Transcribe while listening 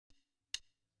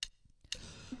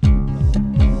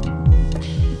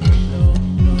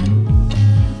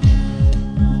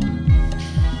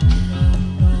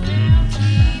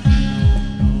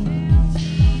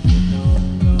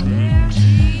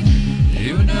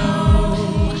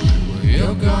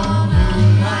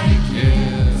gonna like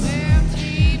it.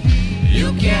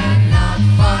 You cannot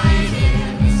fight it.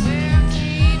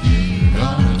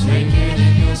 Gonna take it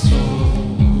in your soul.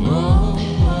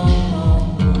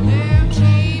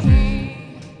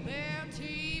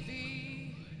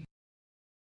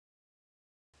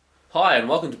 Hi and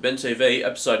welcome to Ben TV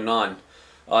episode 9.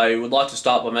 I would like to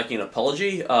start by making an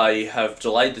apology. I have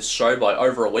delayed this show by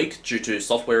over a week due to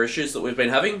software issues that we've been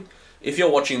having. If you're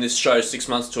watching this show 6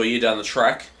 months to a year down the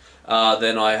track,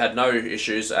 then I had no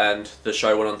issues and the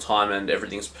show went on time and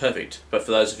everything's perfect. But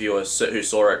for those of you who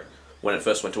saw it when it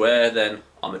first went to air, then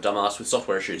I'm a dumbass with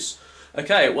software issues.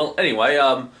 Okay, well anyway,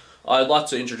 I'd like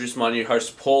to introduce my new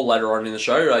host Paul later on in the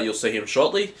show. You'll see him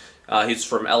shortly. He's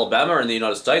from Alabama in the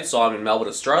United States, so I'm in Melbourne,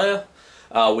 Australia.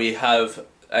 We have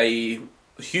a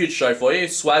huge show for you.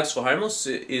 Swags for Homeless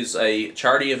is a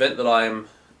charity event that I'm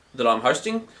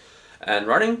hosting and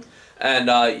running, and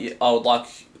I would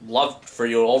love for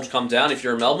you all to come down if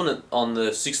you're in Melbourne on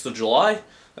the 6th of July.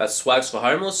 That's Swags for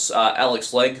Homeless.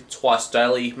 Alex Legg, Twice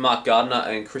Daily, Mark Gardner,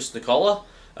 and Chris Nicola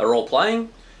are all playing.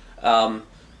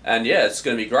 And yeah, it's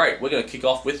going to be great. We're going to kick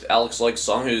off with Alex Legg's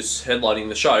song, who's headlining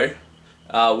the show,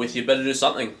 with You Better Do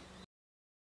Something.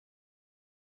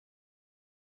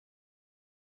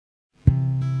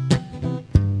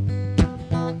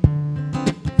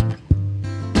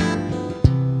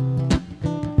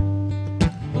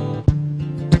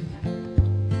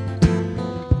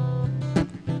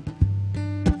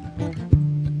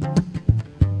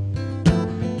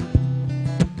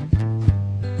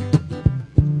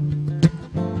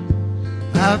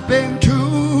 I've been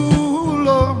too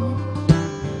long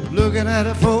looking at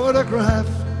a photograph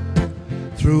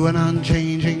through an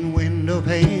unchanging window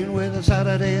pane with a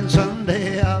Saturday and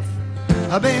Sunday off.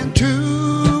 I've been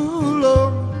too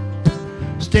long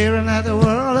staring at the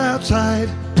world outside,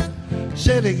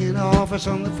 sitting in an office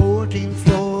on the 14th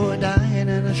floor, dying in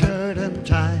a shirt and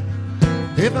tie.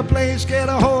 If a place get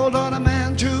a hold on a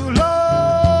man too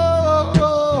long,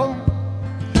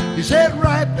 he said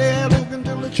right there, look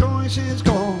until the choice is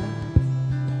gone.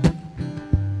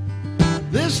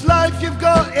 This life you've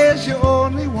got is your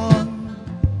only one,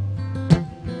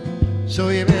 so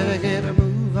you better get a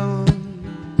move on.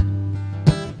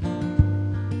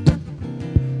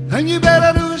 And you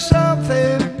better do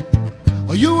something,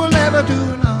 or you will never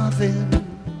do nothing.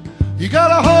 You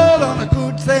gotta hold on a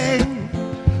good thing,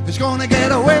 it's gonna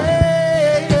get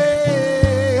away.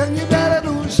 And you better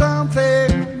do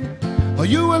something, or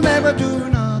you will never do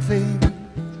nothing.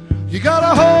 You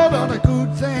gotta hold on a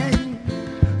good thing,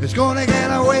 it's gonna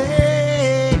get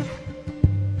away.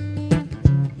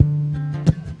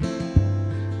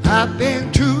 I've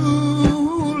been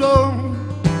too long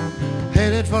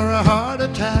headed for a heart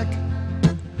attack.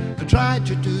 I tried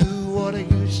to do what I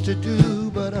used to do,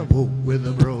 but I woke with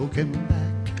a broken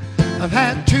back. I've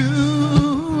had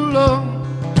too long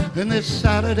in this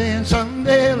Saturday and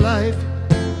Sunday life,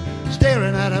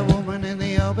 staring at a woman in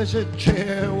the opposite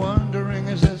chair, wondering,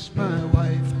 is this my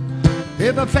wife?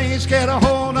 If a face get a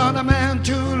hold on a man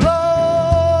too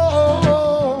long,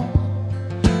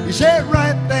 he said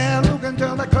right there, look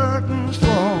until the curtains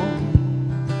fall.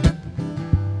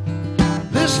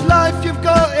 This life you've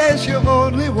got is your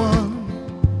only one,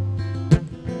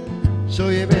 so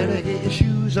you better get your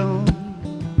shoes on.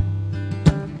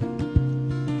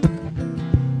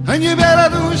 And you better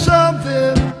do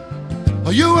something,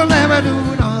 or you will never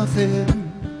do nothing.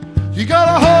 You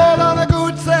gotta hold on a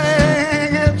good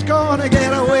thing, it's gonna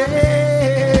get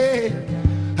away.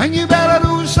 And you better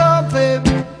do something,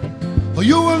 or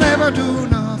you will never do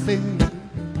nothing.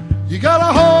 You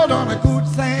gotta hold on a good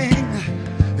thing,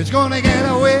 it's gonna get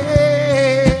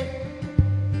away.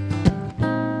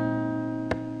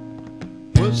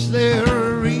 Was there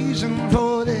a reason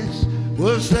for this?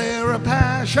 Was there a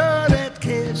passionate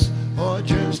kiss, or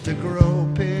just a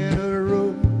grope in a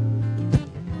room?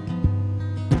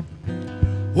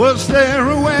 Was there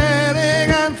a wedding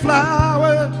and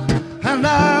flowers and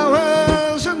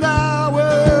hours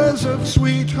of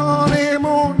sweet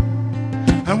honeymoon?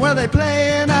 And were they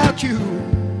playing our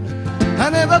tune?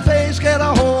 And if a face get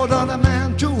a hold on a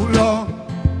man too long,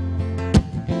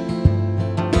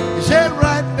 he said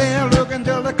right there, look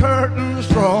until the curtain's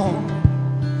drawn.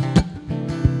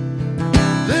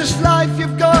 This life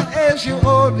you've got is your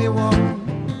only one,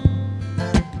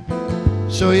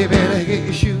 so you better get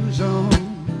your shoes on.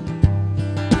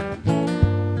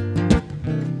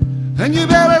 And you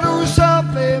better do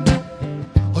something,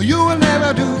 or you will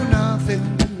never do nothing.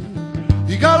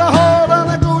 You gotta hold on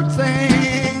a good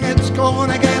thing, it's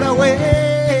gonna get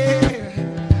away.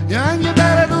 Yeah, and you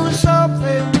better do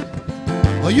something,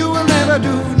 or you will never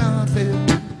do nothing.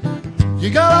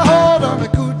 You gotta hold on a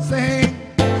good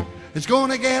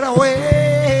gonna get away.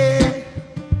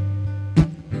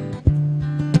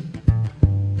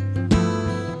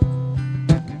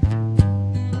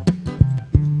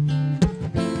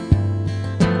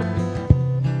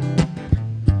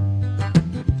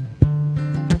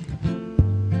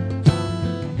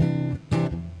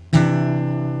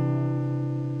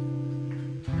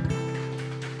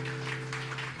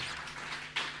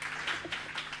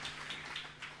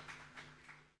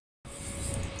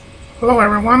 Hello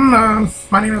everyone,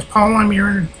 my name is Paul. I'm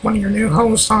one of your new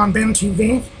hosts on Ben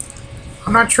TV.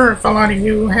 I'm not sure if a lot of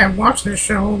you have watched this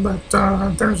show, but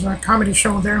there's a comedy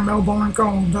show there in Melbourne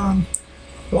called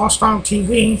Lost Dog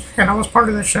TV, and I was part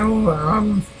of the show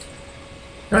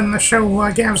in the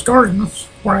show Gav's Gardens,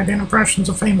 where I did impressions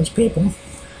of famous people.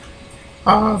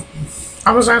 I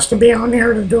was asked to be on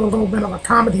here to do a little bit of a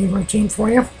comedy routine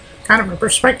for you, kind of a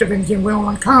perspective, if you will,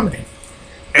 on comedy.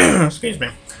 Excuse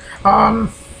me.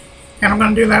 And I'm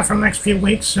going to do that for the next few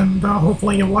weeks, and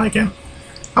hopefully you'll like it.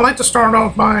 I'd like to start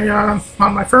off by, on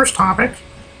my first topic.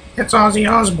 It's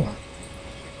Ozzy Osbourne.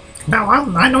 Now,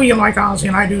 I know you like Ozzy,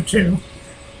 and I do too.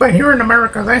 But here in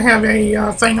America, they have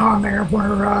a thing on there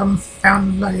where, on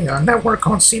a network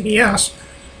called CBS,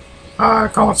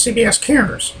 called CBS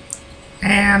Cares.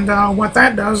 And what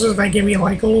that does is they give you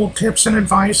like little tips and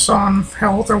advice on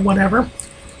health or whatever.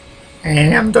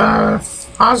 And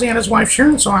Ozzy and his wife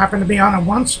Sharon so happened to be on it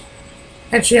once.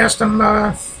 And she asked him,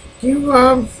 you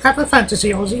have a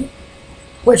fantasy, Ozzy?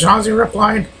 Which Ozzy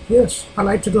replied, yes, I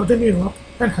like to go to New York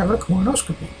and have a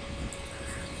colonoscopy.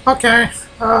 Okay,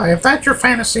 if that's your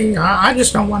fantasy, I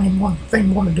just don't want anything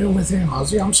more to do with you,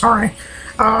 Ozzy. I'm sorry.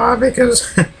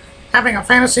 Because having a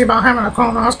fantasy about having a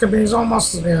colonoscopy is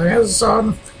almost,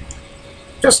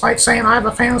 just like saying I have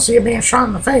a fantasy of being shot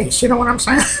in the face. You know what I'm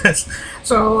saying?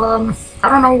 So, I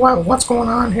don't know what's going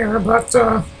on here, but,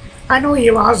 I know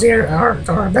you, Ozzy,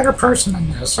 are a better person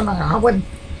than this, and I would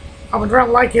really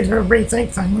like you to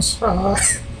rethink things,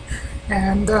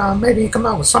 and maybe come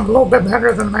up with something a little bit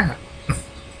better than that.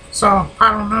 So,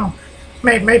 I don't know.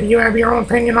 Maybe you have your own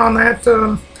opinion on that.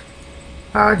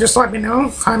 Just let me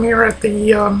know. I'm here at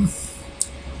the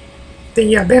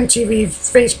Ben TV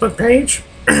Facebook page.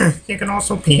 You can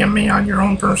also PM me on your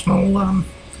own personal,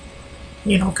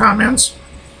 comments,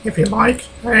 if you like,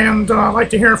 and I'd like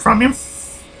to hear from you.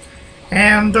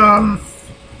 And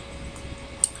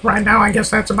right now, I guess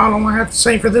that's about all I have to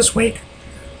say for this week.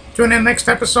 Tune in next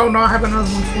episode, and I'll have another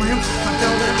one for you. Until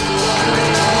then.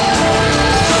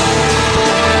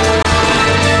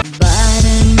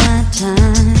 Biding my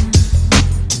time,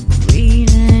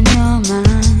 reading your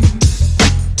mind.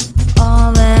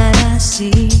 All that I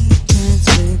see turns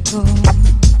to gold.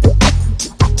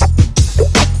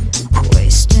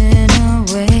 Wasting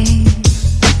away,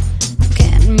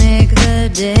 can't make the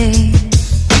day.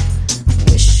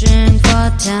 Wishing for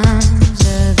times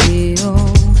of the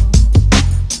old.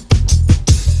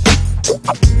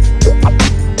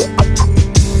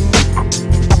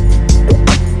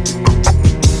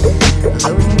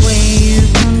 The way you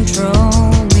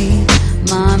control me,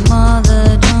 my mother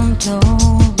done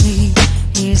told me,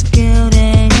 he's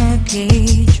building a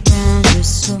cage round your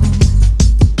soul.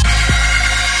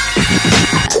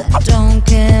 I don't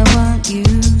care what you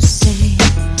say,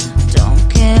 don't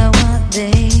care what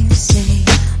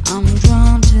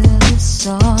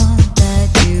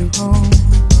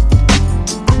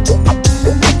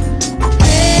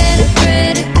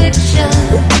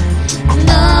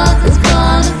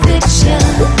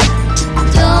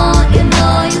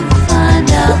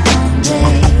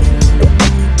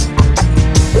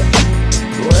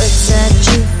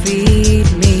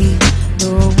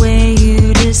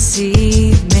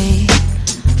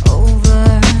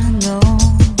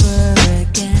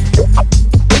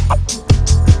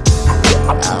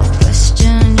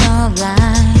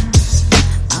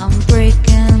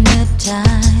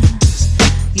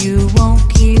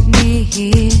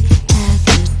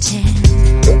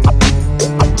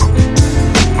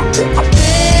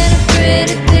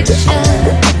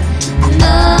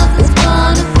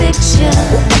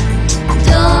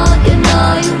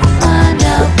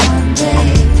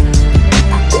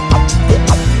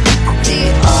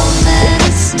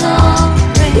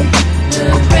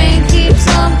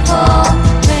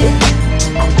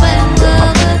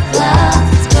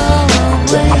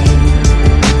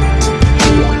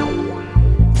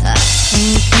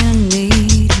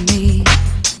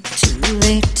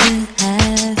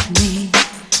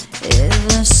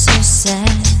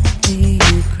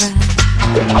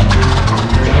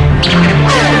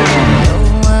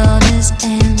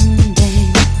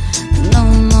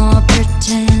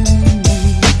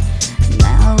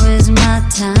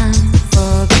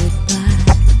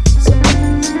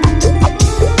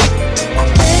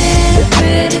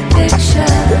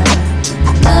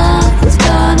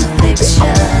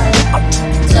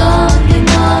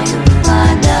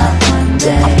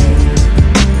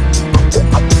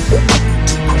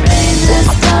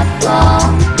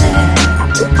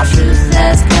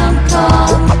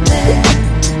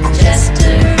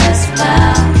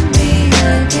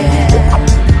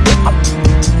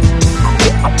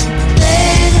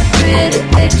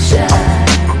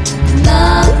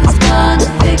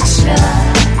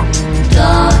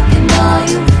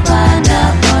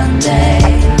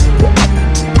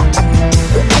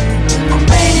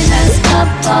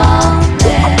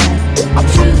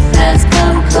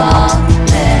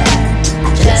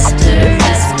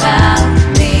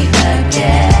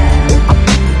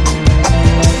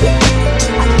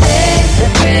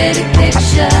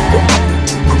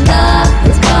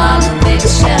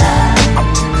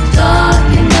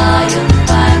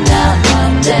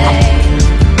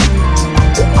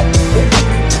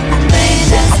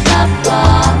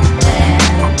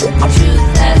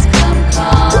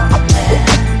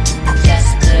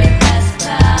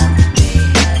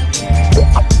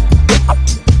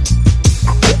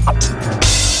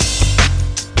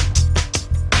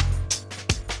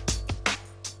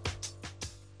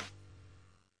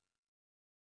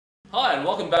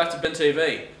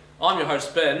TV. I'm your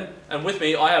host Ben, and with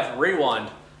me I have Rewind.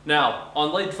 Now,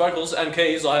 on lead vocals and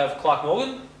keys I have Clark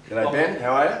Morgan. G'day Ben,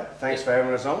 how are you? Thanks for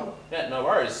having us on. Yeah, no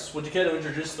worries. Would you care to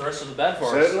introduce the rest of the band for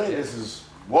us? Certainly, this is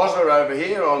Wazza over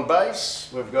here on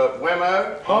bass. We've got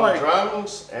Wemo on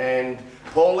drums and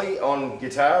Paulie on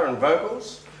guitar and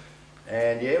vocals.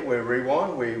 And yeah, we're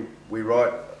Rewind. We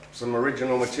write some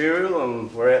original material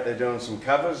and we're out there doing some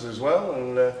covers as well.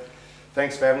 And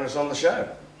thanks for having us on the show.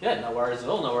 Yeah, no worries at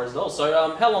all, no worries at all.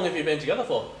 So how long have you been together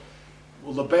for?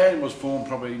 Well, the band was formed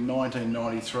probably in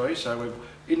 1993, so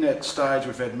in that stage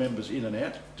we've had members in and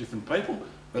out, different people,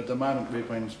 but at the moment we've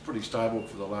been pretty stable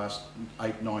for the last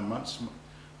 8-9 months,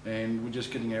 and we're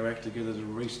just getting our act together to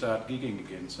restart gigging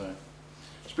again, so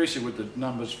especially with the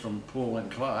numbers from Paul and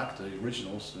Clark, the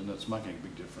originals, and it's making a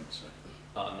big difference. So.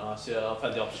 Oh, nice. Yeah,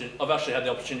 I've actually had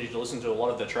the opportunity to listen to a lot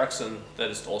of their tracks, and they're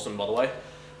just awesome, by the way.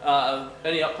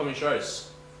 Any upcoming shows?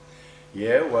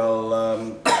 Yeah,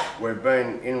 well, we've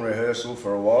been in rehearsal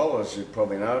for a while, as you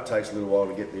probably know. It takes a little while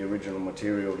to get the original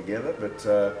material together, but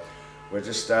we're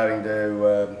just starting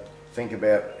to think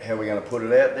about how we're going to put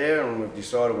it out there, and we've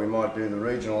decided we might do the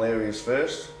regional areas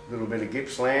first, a little bit of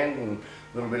Gippsland and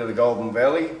a little bit of the Golden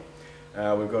Valley.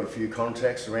 We've got a few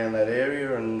contacts around that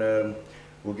area, and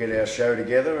we'll get our show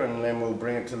together and then we'll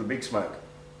bring it to the Big Smoke.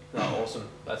 Oh, awesome.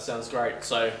 That sounds great.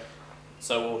 So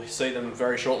we'll see them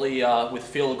very shortly with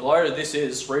Feel the Glow. This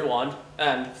is Rewind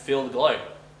and Feel the Glow.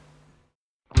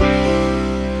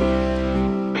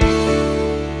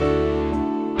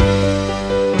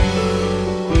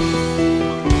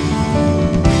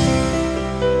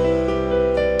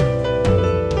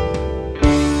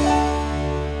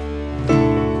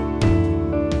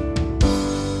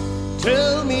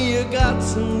 Tell me you got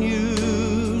some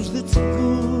news that's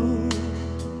good.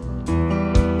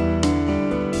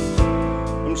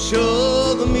 I'm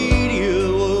sure the media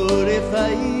would if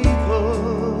they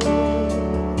could.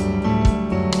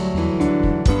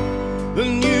 The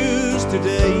news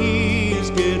today is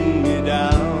getting me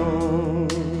down.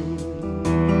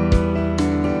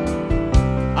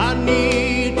 I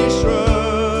need to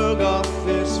shrug off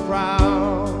this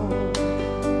frown.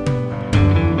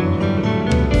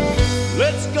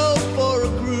 Let's go for a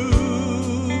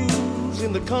cruise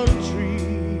in the country.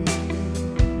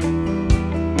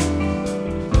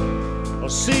 Or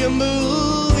see a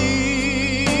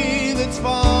movie that's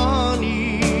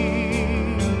funny.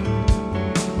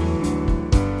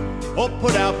 Or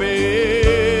put our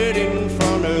bed in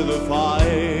front of the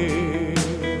fire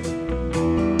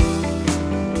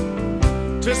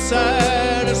to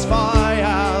satisfy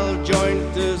our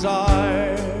joint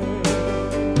desire.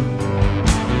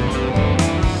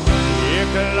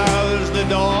 Close the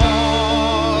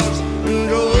doors and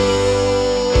draw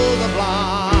the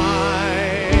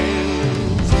blinds.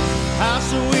 How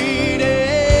sweet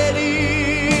it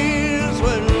is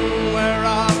when we're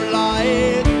of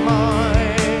like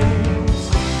minds.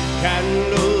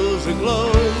 Candles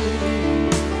aglow,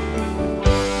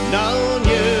 no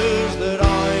news that I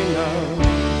know.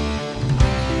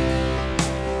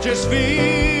 Just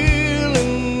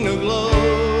feeling the glow.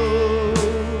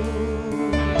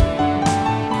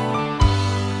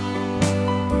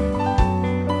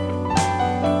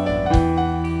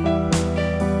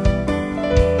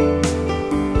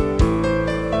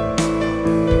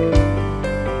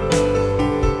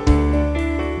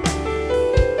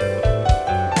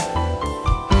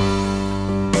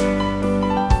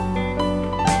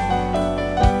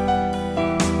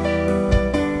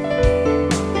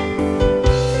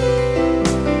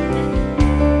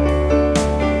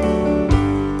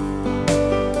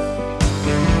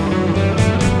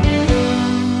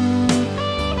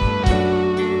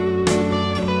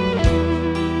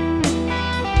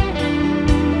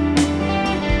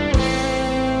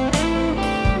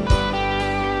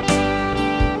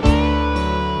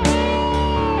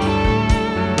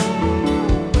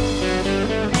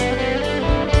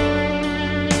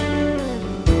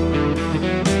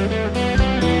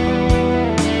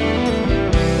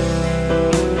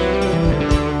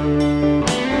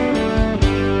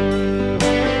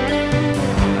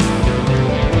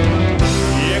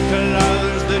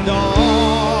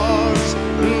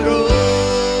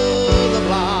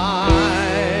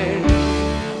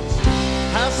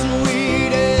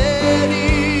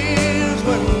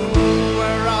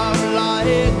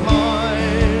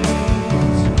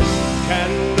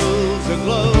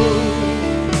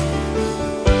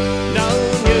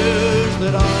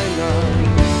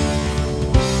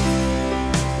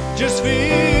 Just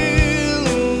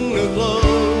feeling the glow.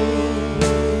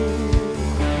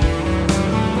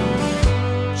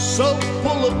 So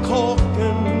pull a cork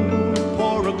and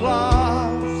pour a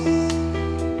glass.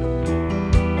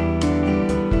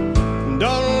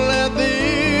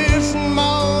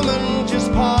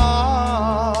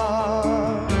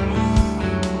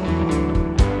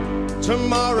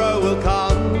 tomorrow will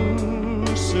come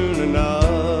soon enough,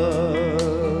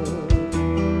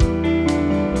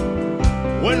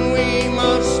 when we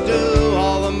must do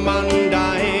all the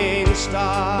mundane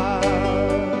stuff.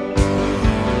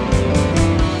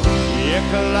 You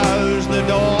close the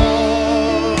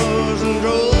doors and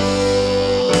draw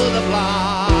the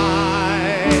blinds.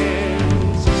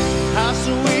 How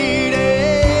sweet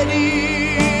it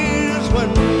is when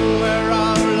we're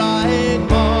out like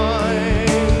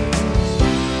minds.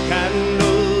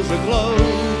 Candles aglow,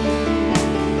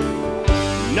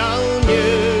 no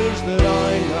news that I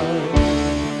know.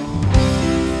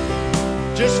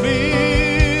 Just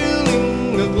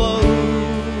feeling the glow.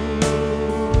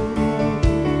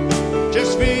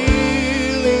 Just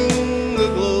feeling the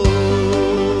glow.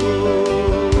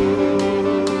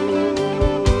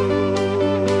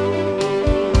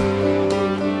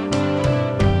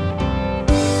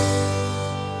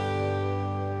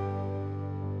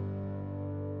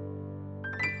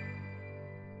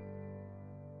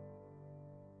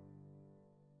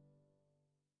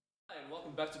 Hi, and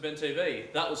welcome back to Ben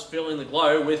TV. That was Feeling the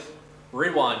Glow with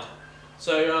Rewind.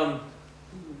 So,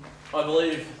 I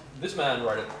believe this man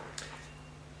wrote it.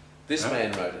 This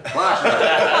man wrote it.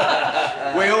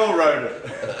 We all wrote it.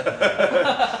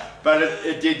 But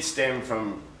it did stem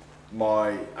from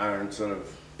my own sort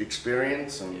of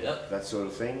experience and Yep. that sort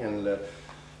of thing. And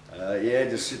yeah,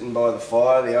 just sitting by the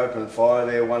fire, the open fire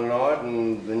there one night,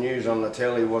 and the news on the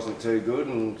telly wasn't too good,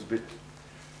 and it was a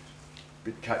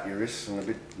bit cut your wrists and a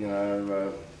bit, you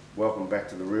know, welcome back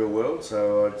to the real world.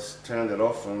 So I just turned it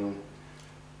off and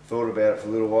thought about it for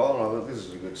a little while, and I thought, this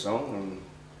is a good song. And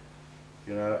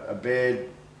you know, a bed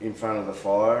in front of the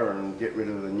fire and get rid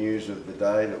of the news of the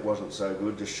day that wasn't so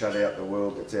good, just shut out the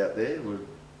world that's out there,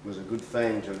 was a good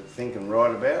theme to think and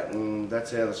write about, and that's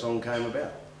how the song came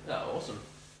about. Oh, awesome.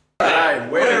 Hey,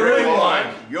 we're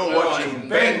Rewind. You're watching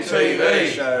Ben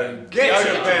TV, so get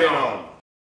your Ben on.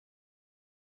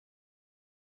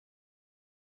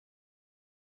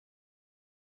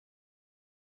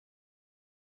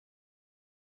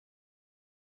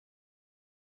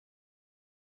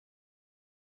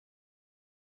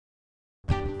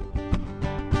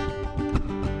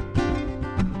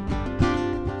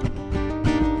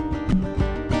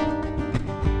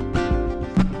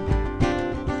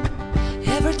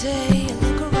 Every day I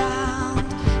look around,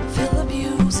 feel the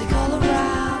music all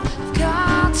around. I've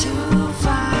got to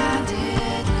find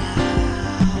it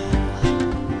now.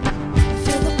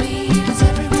 Feel the beat is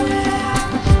everywhere.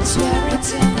 I swear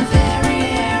it's in the very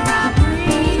air I'm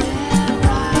breathing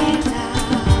right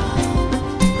now.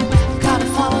 Gotta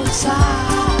follow the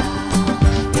sound,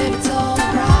 baby, it's all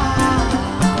around.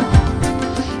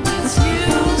 It's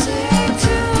music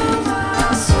to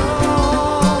my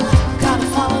soul. Gotta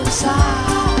follow the sound.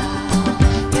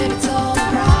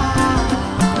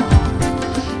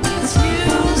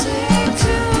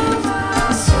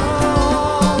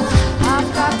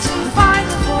 Find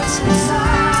the voice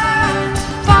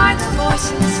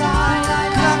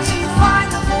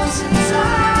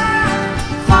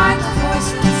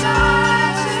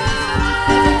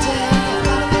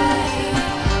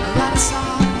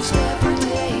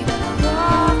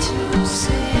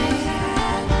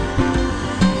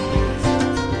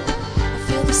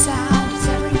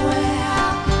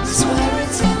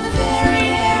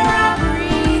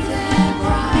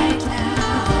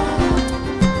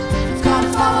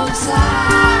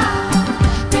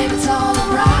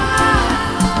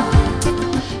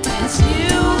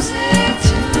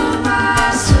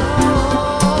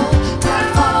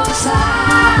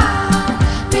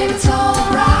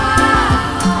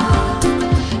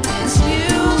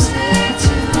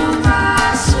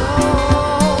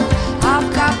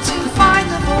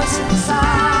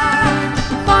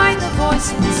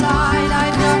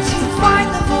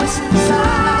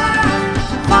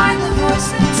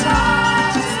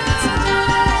inside.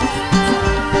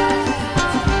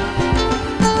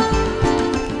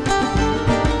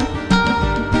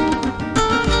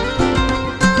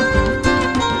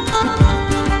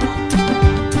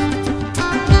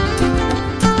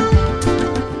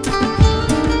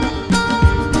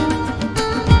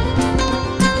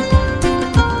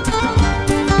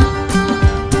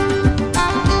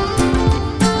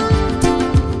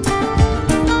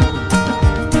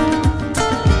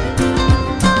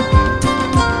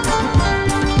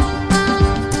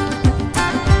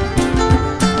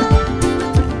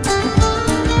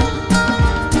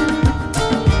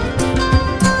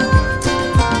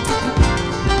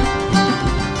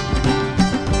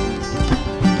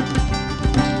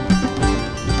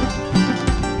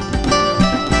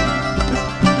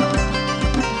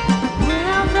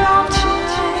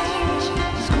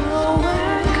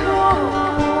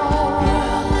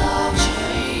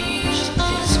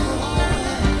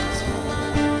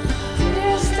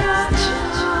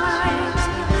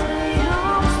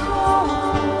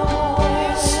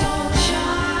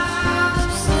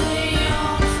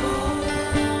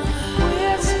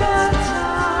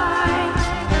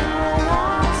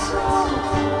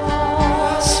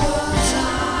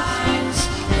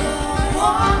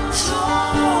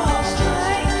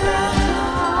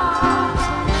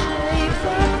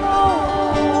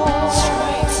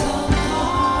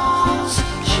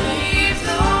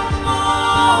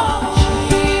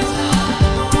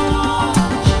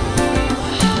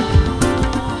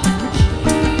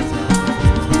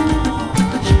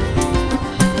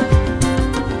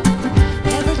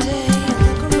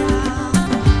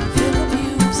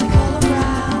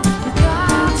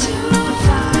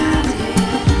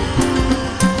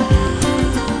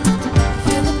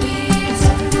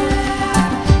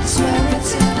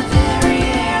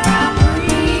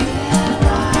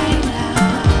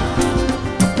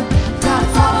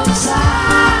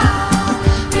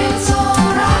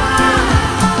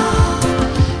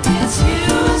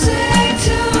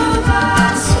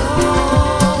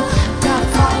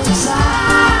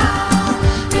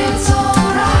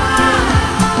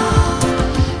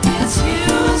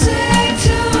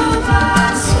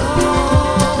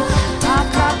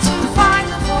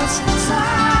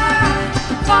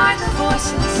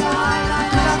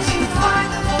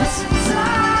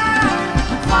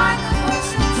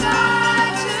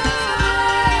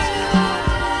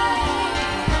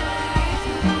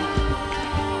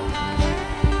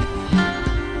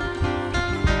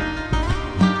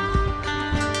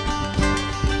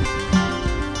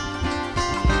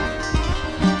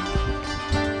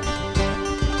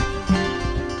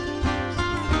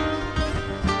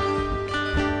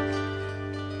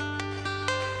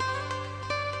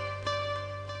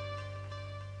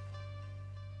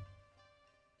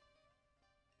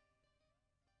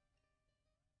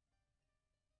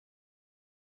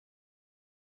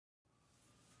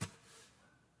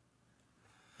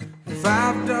 If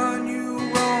I've done you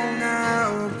wrong,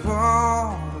 I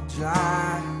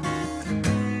apologize.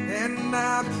 And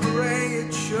I pray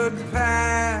it should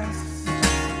pass.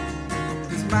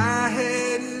 'Cause my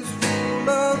head is full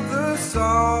of the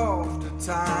softer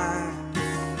times.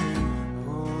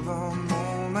 Oh, the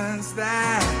moments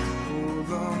that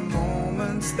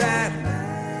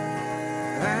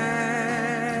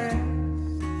last.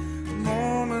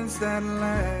 Moments that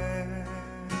last.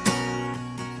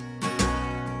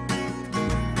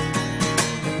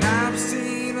 And I've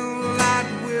seen a lot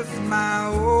with my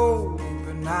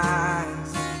open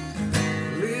eyes.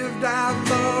 Lived, I've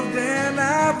loved, and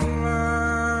I've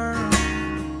learned.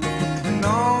 And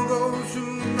all those who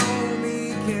know me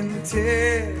can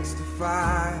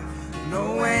testify. No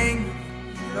anger,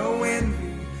 no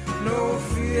envy, no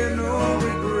fear, no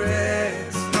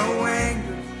regrets. No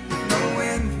anger, no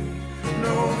envy,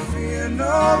 no fear,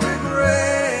 no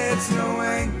regrets. No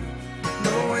anger,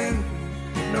 no envy,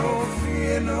 no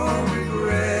fear, no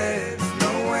regrets.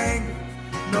 No anger,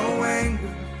 no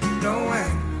anger, no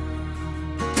anger.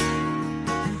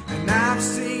 And I've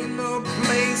seen the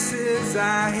places I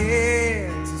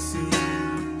had to see.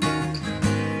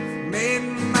 Made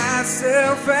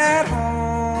myself at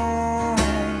home.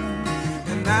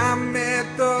 And I met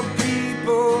the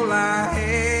people I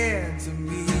had to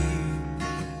meet.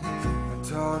 It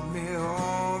taught me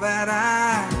all that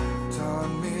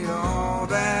taught me all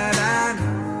that I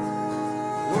know.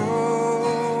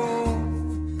 Oh,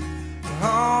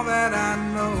 all that I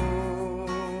know.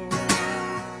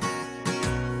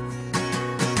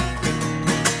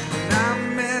 And I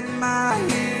met my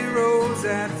heroes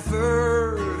at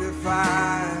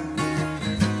 35.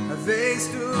 They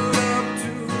stood up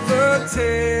to the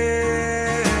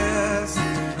test.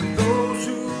 And those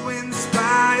who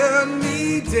inspired me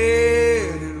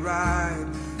did it right.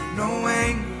 No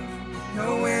anger, no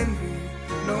envy,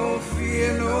 no fear,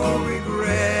 no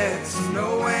regrets. No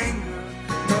anger,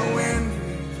 no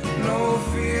envy, no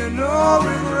fear, no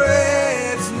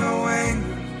regrets. No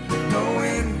anger, no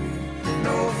envy,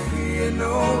 no fear,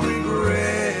 no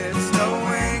regrets. No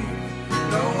anger,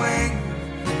 no anger,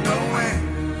 no anger.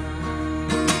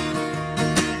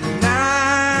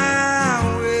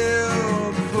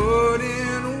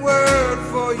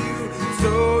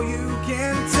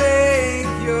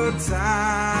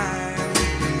 Time.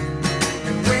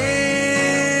 And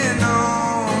when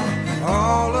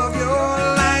all of your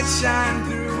light shine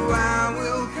through, I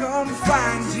will come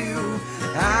find you.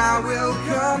 I will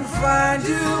come find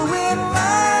you in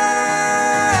light.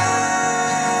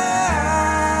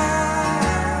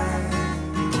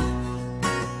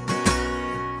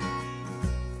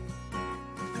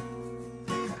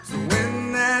 So when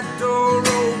that door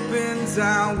opens, I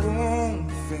won't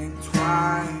think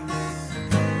twice.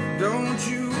 Don't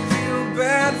you feel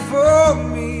bad for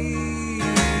me?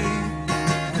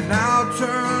 And I'll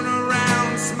turn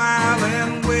around, smile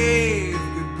and wave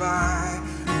goodbye.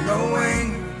 No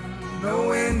anger, no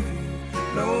envy,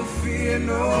 no fear,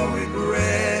 no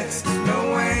regrets. No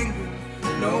anger,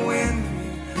 no envy,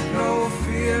 no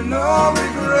fear, no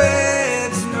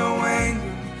regrets. No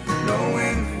anger, no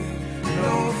envy,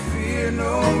 no fear,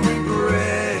 no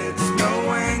regrets. No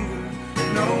anger,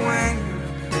 no anger,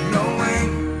 no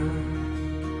anger.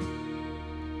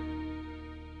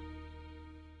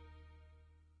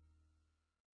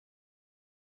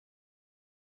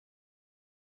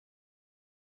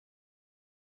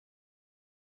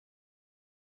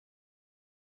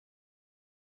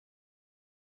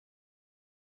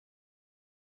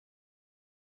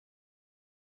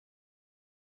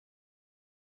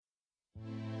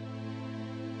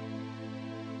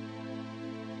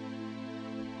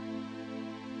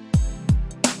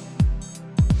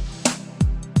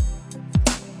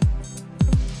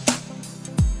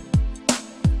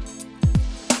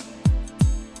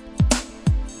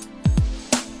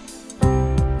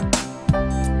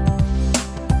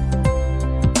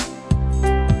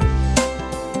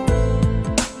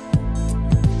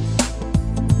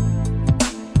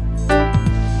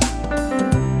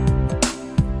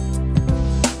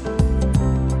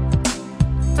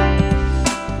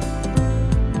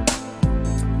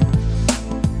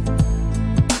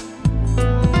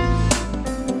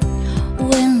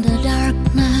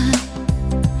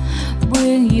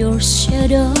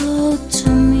 shadow to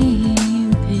me,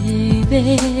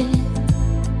 baby.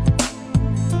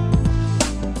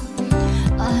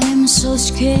 I'm so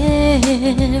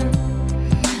scared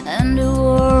and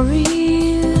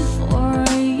worried for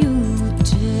you,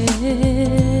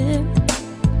 dear.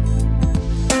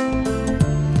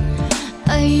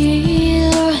 A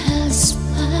year has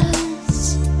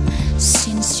passed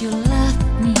since you left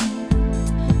me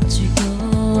to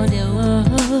go the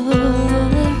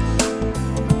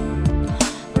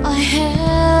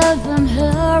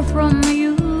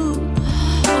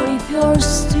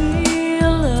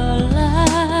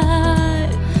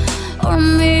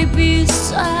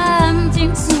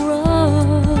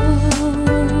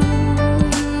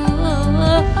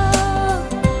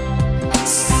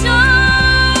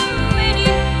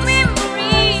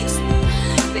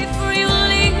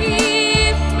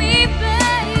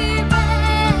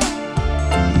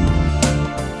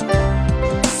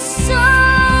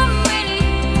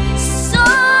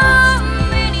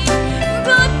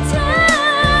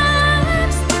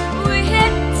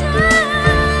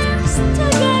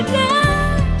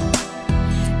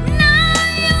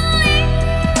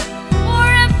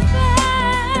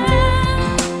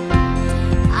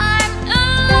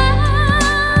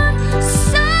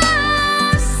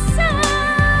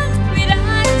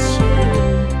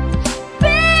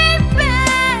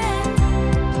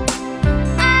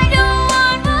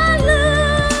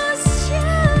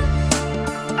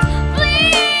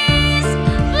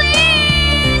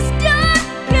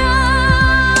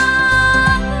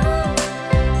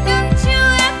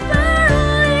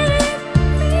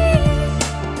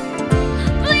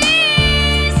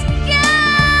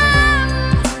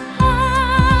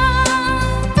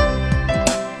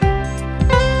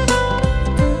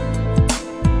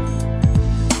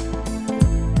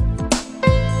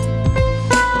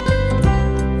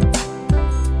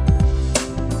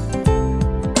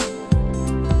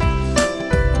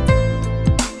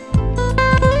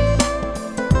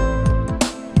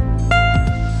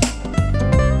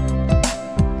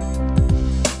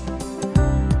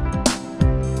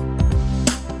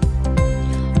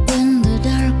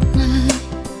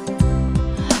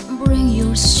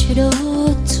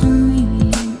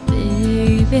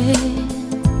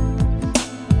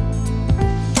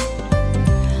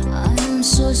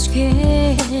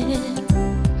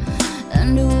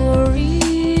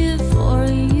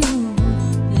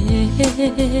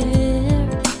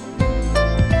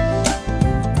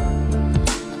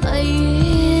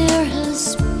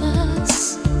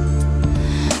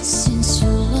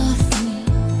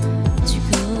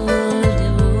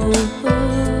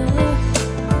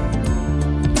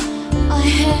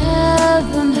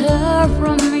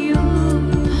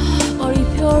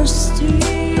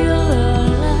still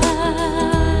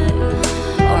alive,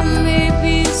 or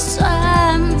maybe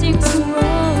something's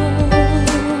wrong.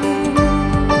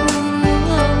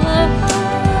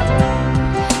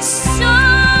 So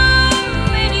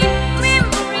many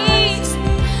memories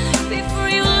before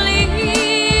you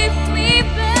leave me,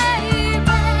 baby.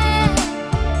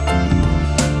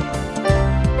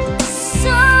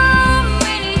 So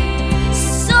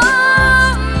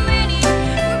many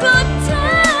good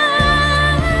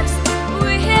times.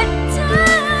 We had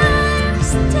times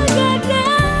together.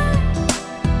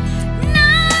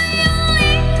 Now you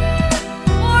leave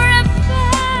for a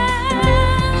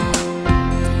fact.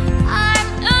 I'm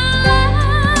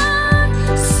alone,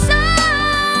 so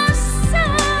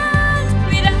sad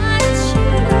without you,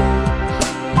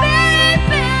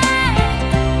 baby.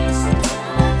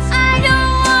 I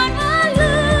don't wanna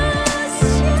lose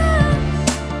you.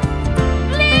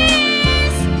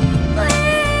 Please,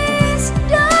 please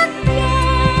don't go.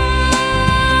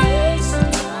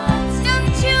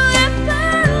 Don't you ever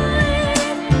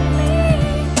leave me.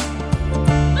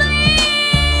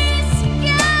 Please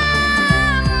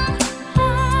come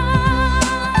home.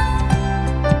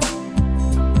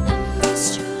 I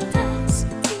missed your last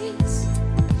kiss.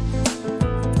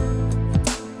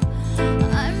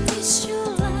 I miss your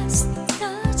last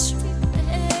touch, baby.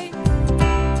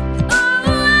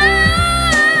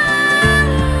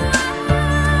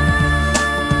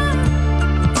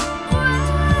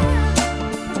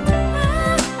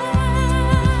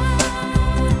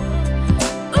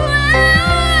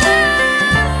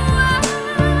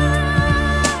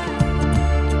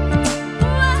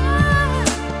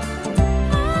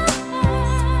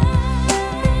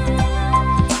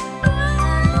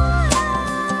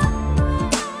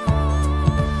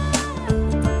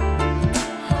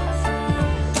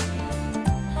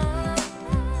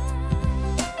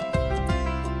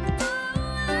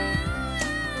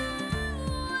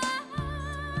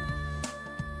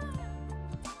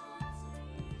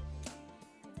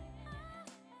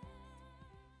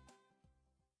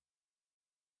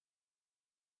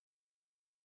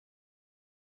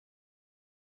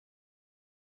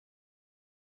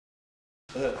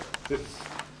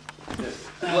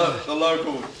 The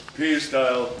local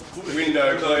Piersdale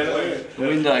window cleaner.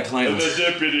 Window And cleaners. the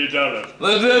deputy done it.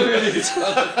 The deputy.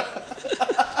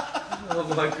 Oh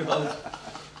my god.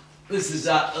 This is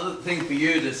a thing for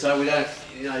you to, so we don't,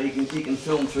 you can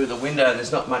film through the window.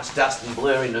 There's not much dust and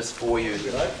blurriness for you.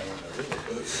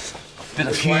 Bit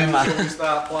of humour. Should we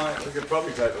start playing? We could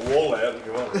probably take the wall out if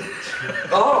you want.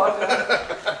 Oh,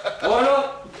 okay. Why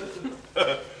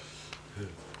not?